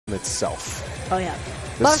itself. Oh yeah.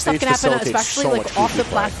 A lot of stuff can happen, especially so like off the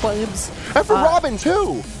platforms. And for Robin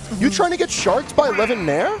too. You trying to get sharked by Levin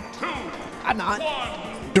Nair? I'm not.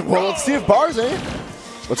 Well, let's see if Bars ain't.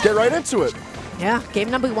 Let's get right into it. Yeah, game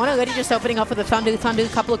number 1 already just opening up with a Thunder,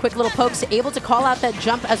 couple of quick little pokes, able to call out that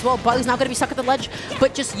jump as well. Buzz now going to be stuck at the ledge,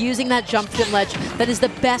 but just using that jump to the ledge. That is the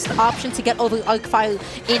best option to get over Arcfire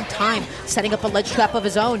in time. Setting up a ledge trap of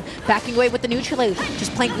his own, backing away with the neutral air,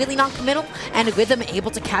 just playing really non-committal, and Rhythm able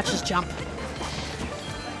to catch his jump.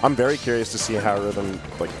 I'm very curious to see how Rhythm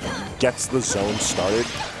gets the zone started.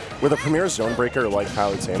 With a premier zone breaker like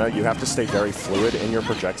Palutena, you have to stay very fluid in your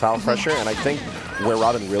projectile pressure, and I think where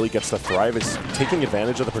Robin really gets to thrive is taking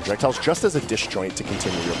advantage of the projectiles just as a disjoint to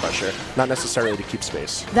continue your pressure, not necessarily to keep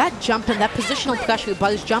space. That jump and that positional pressure,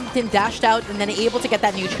 Buzz jumped in, dashed out, and then able to get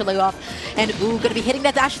that neutral air off. And ooh, going to be hitting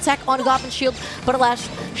that dash attack on Robin's shield, but alas,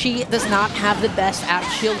 she does not have the best out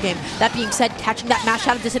shield game. That being said, catching that mash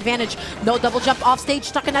out of disadvantage, no double jump off stage,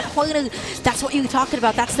 stuck in that corner. That's what you're talking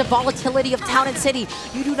about. That's the volatility of Town and City.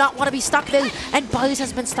 You do not want to be stuck there, and Buzz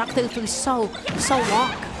has been stuck there for so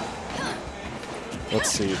long. Let's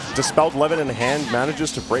see. Dispelled Levin in hand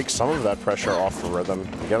manages to break some of that pressure off for Rhythm.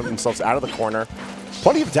 Get themselves out of the corner.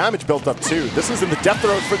 Plenty of damage built up too. This is in the death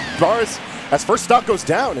throw for Bars as first stock goes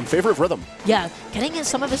down in favor of Rhythm. Yeah, getting in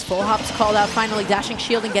some of his full hops called out, finally dashing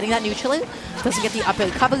shield and getting that neutral. Doesn't get the up air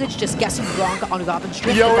coverage, just guessing wrong on Robin's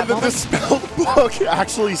drift. Yo, and the Dispelled Book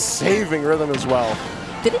actually saving Rhythm as well.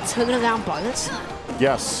 Did it turn around Bars?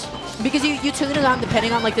 Yes. Because you turn it around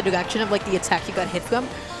depending on the direction of the attack you got hit from.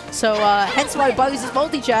 So hence why Buzz'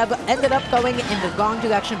 multi-jab ended up going in the wrong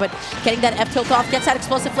direction, but getting that F-tilt off, gets that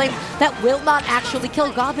explosive flame that will not actually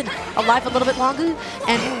kill Robin. Alive a little bit longer,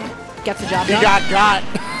 and gets the job done. He got.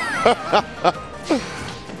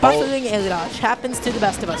 Buffering air dodge happens to the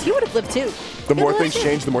best of us. He would have lived too. The more things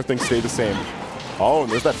change, the more things stay the same. Oh,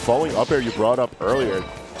 and there's that falling up air you brought up earlier.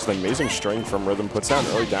 It's an amazing string from Rhythm, puts down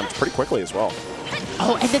early damage pretty quickly as well.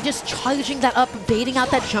 Oh, and then just charging that up, baiting out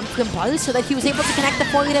that jump from Buzz so that he was able to connect the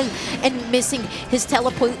forward and missing his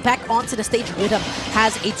teleport back onto the stage. Rhythm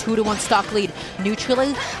has a 2-to-1 stock lead. Neutral,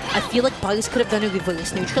 I feel like Buzz could have done a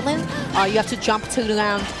reverse neutral. You have to jump, turn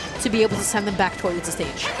around to be able to send them back towards the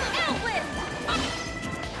stage.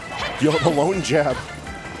 Yo, the lone jab.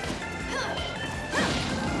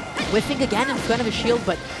 Whiffing again in front of his shield,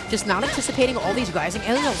 but just not anticipating all these rising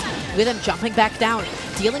aerials. Rhythm jumping back down,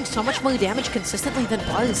 dealing so much more damage consistently than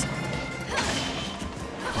Buzz.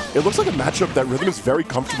 It looks like a matchup that Rhythm is very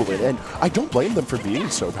comfortable in, and I don't blame them for being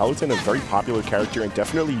so. Palutena is a very popular character and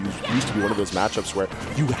definitely used to be one of those matchups where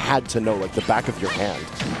you had to know the back of your hand.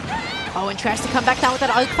 Oh, and tries to come back down with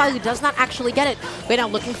that Arcfire, who does not actually get it. Right now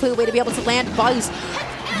looking for a way to be able to land. Buzz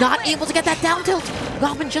not able to get that down tilt.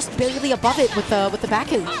 Robin just barely above it with the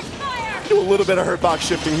back air. Do a little bit of hurt box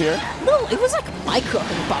shifting here. No, it was like micro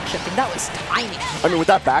hurt box shifting. That was tiny. I mean, with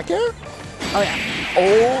that back air? Oh, yeah.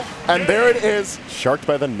 Oh, and there it is. Sharked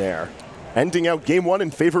by the Nair. Ending out game 1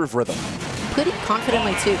 in favor of Rhythm. Pretty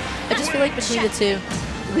confidently, too. I just feel like between the two,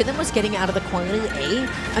 Rhythm was getting out of the corner A,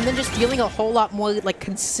 and then just dealing a whole lot more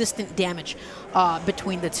consistent damage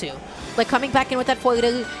between the two. Coming back in with that forward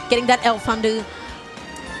air, getting that L Thunder.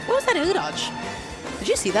 What was that air dodge? Did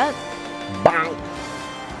you see that? Bang!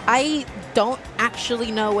 I don't actually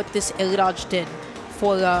know what this air dodge did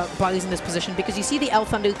for Buzz in this position, because you see the L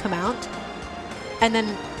Thunder come out, and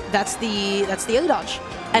then that's the air dodge,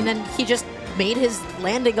 and then he just made his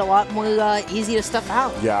landing a lot more easy to stuff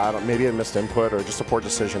out. Yeah, maybe a missed input or just a poor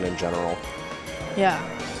decision in general. Yeah.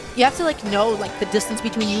 You have to know the distance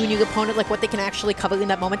between you and your opponent, what they can actually cover in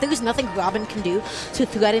that moment. There is nothing Robin can do to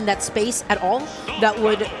threaten that space at all that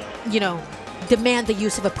would, demand the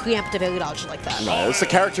use of a preemptive air dodge like that. No, this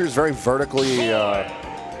character is very vertically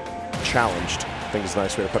challenged. I think it's a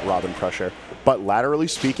nice way to put Robin pressure. But laterally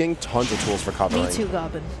speaking, tons of tools for covering. Me too,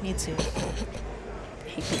 Robin. Me too.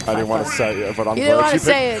 I didn't want to say it, but I'm you didn't want to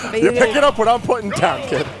say it, but you're picking up what I'm putting down,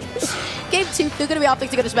 kid. Game 2, they're going to be opting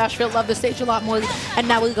to go to Smashville. Love the stage a lot more. And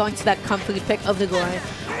now we're going to that comfort pick of the Goron,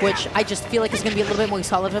 which I just feel like is going to be a little bit more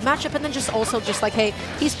solid of a matchup. And then just also hey,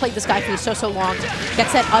 he's played this guy for so long.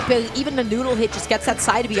 Gets that up air, even the noodle hit just gets that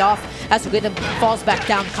side to be off as Rhythm falls back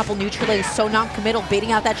down. Couple neutral airs, so non-committal,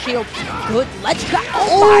 baiting out that shield. Good ledge grab.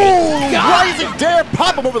 Oh my God! Rising dare,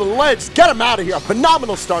 pop him over the ledge, get him out of here. A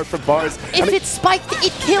phenomenal start for Bars. If it spiked,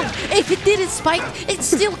 it killed. If it didn't spike, it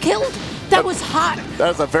still killed. That was hot. That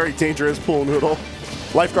was a very dangerous pool noodle.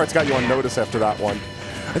 Lifeguard's got you on notice after that one.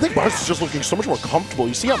 I think Bars is just looking so much more comfortable.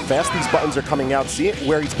 You see how fast these buttons are coming out. See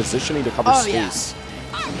where he's positioning to cover space.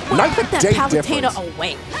 Yeah. Well, put that Palutena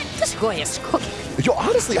away. This guy is cooking. Yo,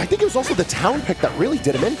 honestly, I think it was also the town pick that really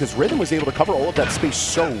did him in because Rhythm was able to cover all of that space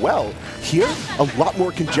so well. Here, a lot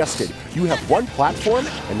more congested. You have one platform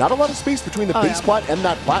and not a lot of space between the base plat and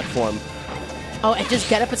that platform. Oh, and just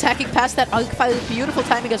get up attacking past that Fire. Beautiful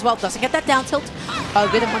timing as well. Doesn't get that down tilt.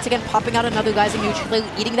 Rhythm once again popping out another guy's in neutral,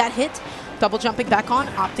 eating that hit. Double jumping back on,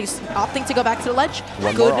 opting to go back to the ledge.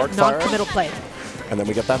 One Good non-committal play. And then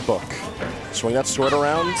we get that book. Swing that sword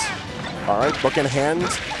around. All right, book in hand.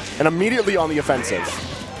 And immediately on the offensive.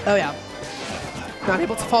 Oh, yeah. Not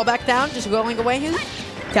able to fall back down, just rolling away here.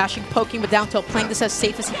 Dashing, poking with down tilt, playing this as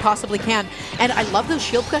safe as he possibly can. And I love those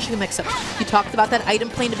shield pressure mix-ups. You talked about that item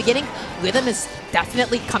play in the beginning. Rhythm is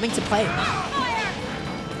definitely coming to play.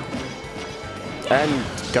 And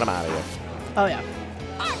get him out of here. Oh, yeah.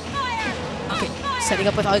 Okay, setting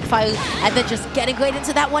up with Fire, and then just getting right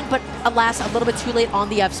into that one, but alas, a little bit too late on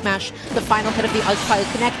the F smash. The final hit of the Fire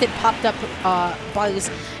connected, popped up bars,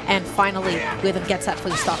 and finally Rhythm gets that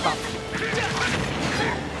free stock off.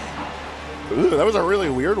 Ooh, that was a really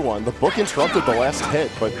weird one. The book interrupted the last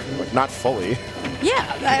hit, but not fully.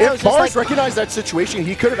 Yeah. If Bars recognized that situation,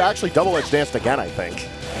 he could have actually double-edge danced again, I think.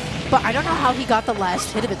 But I don't know how he got the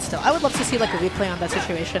last hit of it still. I would love to see like a replay on that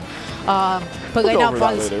situation. But right now,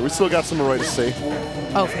 Bars... We still got some more to see.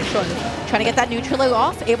 Oh, for sure. Trying to get that neutral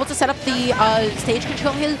off, able to set up the stage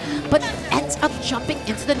control here, but ends up jumping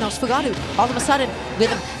into the Nosferatu. All of a sudden,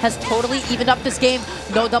 Rhythm has totally evened up this game.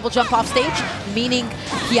 No double jump off stage, meaning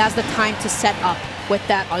he has the time to set up with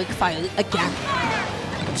that Fire again.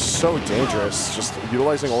 It's so dangerous, just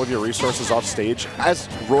utilizing all of your resources off stage, as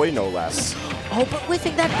Roy no less. Oh, but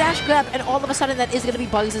whiffing that dash grab, and all of a sudden that is going to be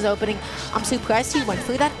Bugs' opening. I'm surprised he went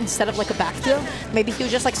through that instead of like a back throw. Maybe he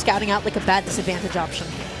was just like scouting out like a bad disadvantage option.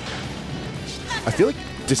 I feel like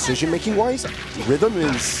decision-making wise, Rhythm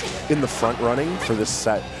is in the front running for this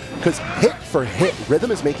set. Because hit for hit,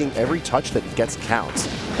 Rhythm is making every touch that gets counts.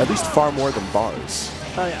 At least far more than Bars.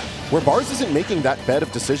 Oh yeah. Where Bars isn't making that bed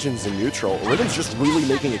of decisions in neutral, Rhythm's just really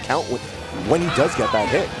making it count when he does get that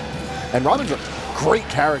hit. And Robin's a great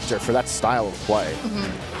character for that style of play.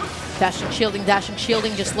 Dashing,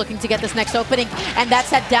 shielding, just looking to get this next opening. And that's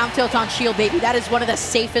that down tilt on shield, baby. That is one of the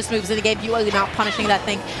safest moves in the game. You are not punishing that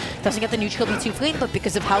thing. Doesn't get the neutral be too clean, but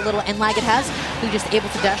because of how little end lag it has, you're just able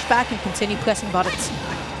to dash back and continue pressing buttons.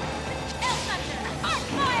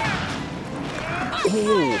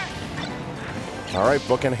 Ooh. All right,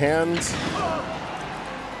 book in hand.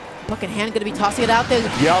 Book in hand, going to be tossing it out there.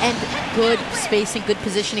 Yep. And good spacing, good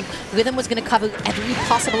positioning. Rhythm was going to cover every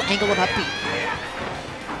possible angle of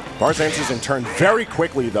upbeat. Bars answers in turn very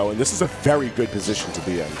quickly, though, and this is a very good position to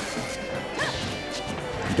be in.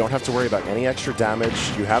 You don't have to worry about any extra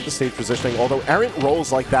damage. You have the stage positioning, although errant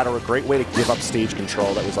rolls like that are a great way to give up stage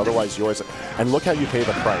control that was otherwise yours. And look how you pay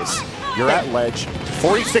the price. You're at ledge,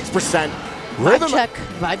 46%.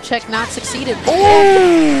 Vibe check not succeeded.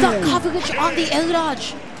 Oh! The coverage on the air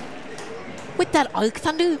dodge. With that Arc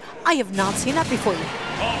Thunder, I have not seen that before.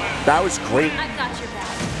 That was great. I got your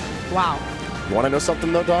back. Wow. You want to know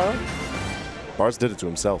something, though, Dara? Bars did it to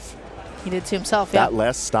himself. He did it to himself, yeah. That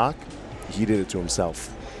last stock, he did it to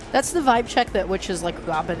himself. That's the vibe check that which is like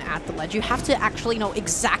Robin at the ledge. You have to actually know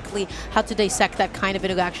exactly how to dissect that kind of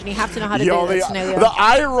interaction. You have to know how to do that scenario. The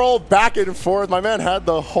eye roll back and forth. My man had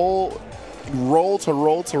the whole roll to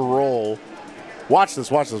roll to roll. Watch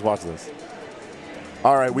this, watch this, watch this.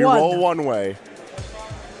 All right, we roll one way.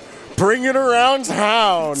 Bring it around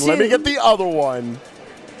town. Let me get the other one.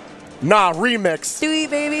 Nah, remix. 3,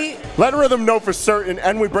 baby. Let Rhythm know for certain,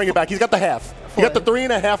 and we bring it back. He's got the half. He got the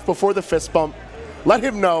 3.5 before the fist bump. Let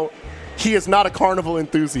him know he is not a carnival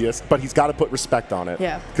enthusiast, but he's got to put respect on it.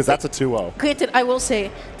 Yeah. Because that's a 2-0. Granted, I will say,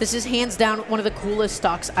 this is hands down one of the coolest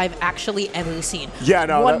stocks I've actually ever seen. Yeah,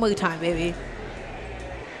 no. One more time, baby.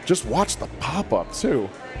 Just watch the pop-up, too.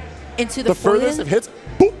 Into the furthest it hits,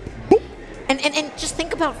 boop, boop. And just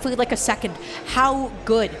think about for like a second how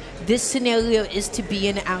good this scenario is to be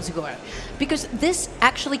in Asgore. Because this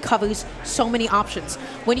actually covers so many options.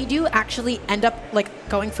 When you do actually end up like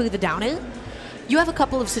going through the down air, you have a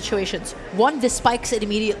couple of situations. 1, this spikes, it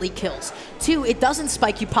immediately kills. 2, it doesn't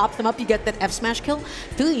spike, you pop them up, you get that F smash kill.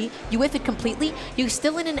 3, you whiff it completely, you're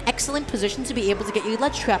still in an excellent position to be able to get your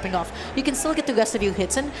ledge trapping off. You can still get the rest of your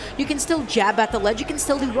hits in, you can still jab at the ledge, you can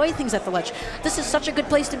still do Roy things at the ledge. This is such a good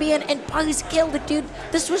place to be in, and Buzz killed it, dude.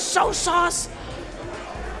 This was so sauce.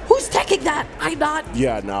 Who's taking that? I'm not.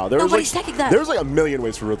 Yeah, no. Nobody's taking that. There was like a million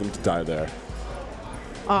ways for Rhythm to die there.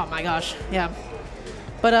 Oh my gosh, yeah.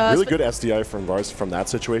 But really good SDI from Bars from that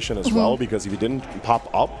situation as well, because if he didn't pop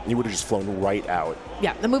up, he would have just flown right out.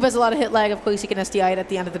 Yeah, the move has a lot of hit lag. Of course, he can SDI it at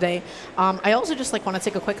the end of the day. I also just like want to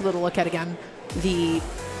take a quick little look at, again, the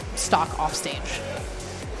stock off stage.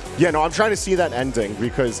 Yeah, no, I'm trying to see that ending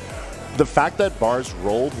because the fact that Bars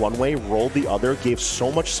rolled one way, rolled the other, gave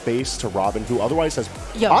so much space to Robin, who otherwise has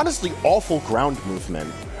honestly awful ground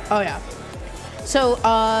movement. Oh, yeah. So,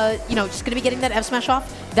 you know, just going to be getting that F smash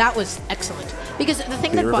off. That was excellent. Because the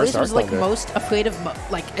thing that Buzz was, like, most afraid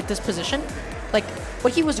of, like, at this position, like,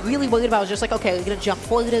 what he was really worried about was just like, okay, you're going to jump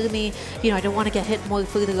forward at me. You know, I don't want to get hit more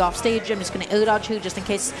further off stage. I'm just going to air dodge you just in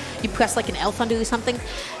case you press, like, an L Thunder or something.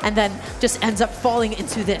 And then just ends up falling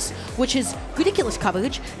into this, which is ridiculous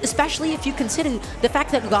coverage, especially if you consider the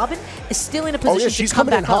fact that Robin is still in a position she's to come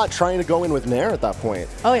coming in back hot up. trying to go in with Nair at that point.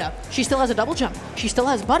 Oh, yeah. She still has a double jump. She still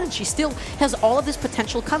has buttons. She still has all of this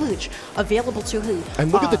potential coverage available to her.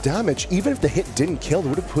 And look at the damage. Even if the hit didn't kill, it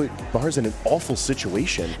would have put Bars in an awful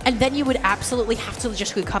situation. And then you would absolutely have to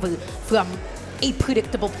just recover from a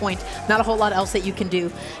predictable point. Not a whole lot else that you can do,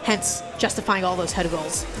 hence justifying all those head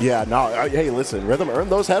rolls. Yeah, no, hey, listen, Rhythm earned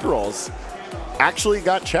those head rolls. Actually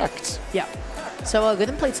got checked. Yeah. So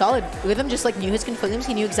Rhythm played solid. Rhythm just like knew his confirms.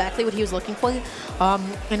 He knew exactly what he was looking for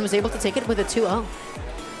and was able to take it with a 2-0.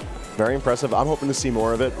 Very impressive. I'm hoping to see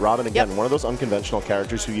more of it. Robin, again, one of those unconventional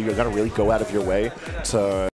characters who you got to really go out of your way to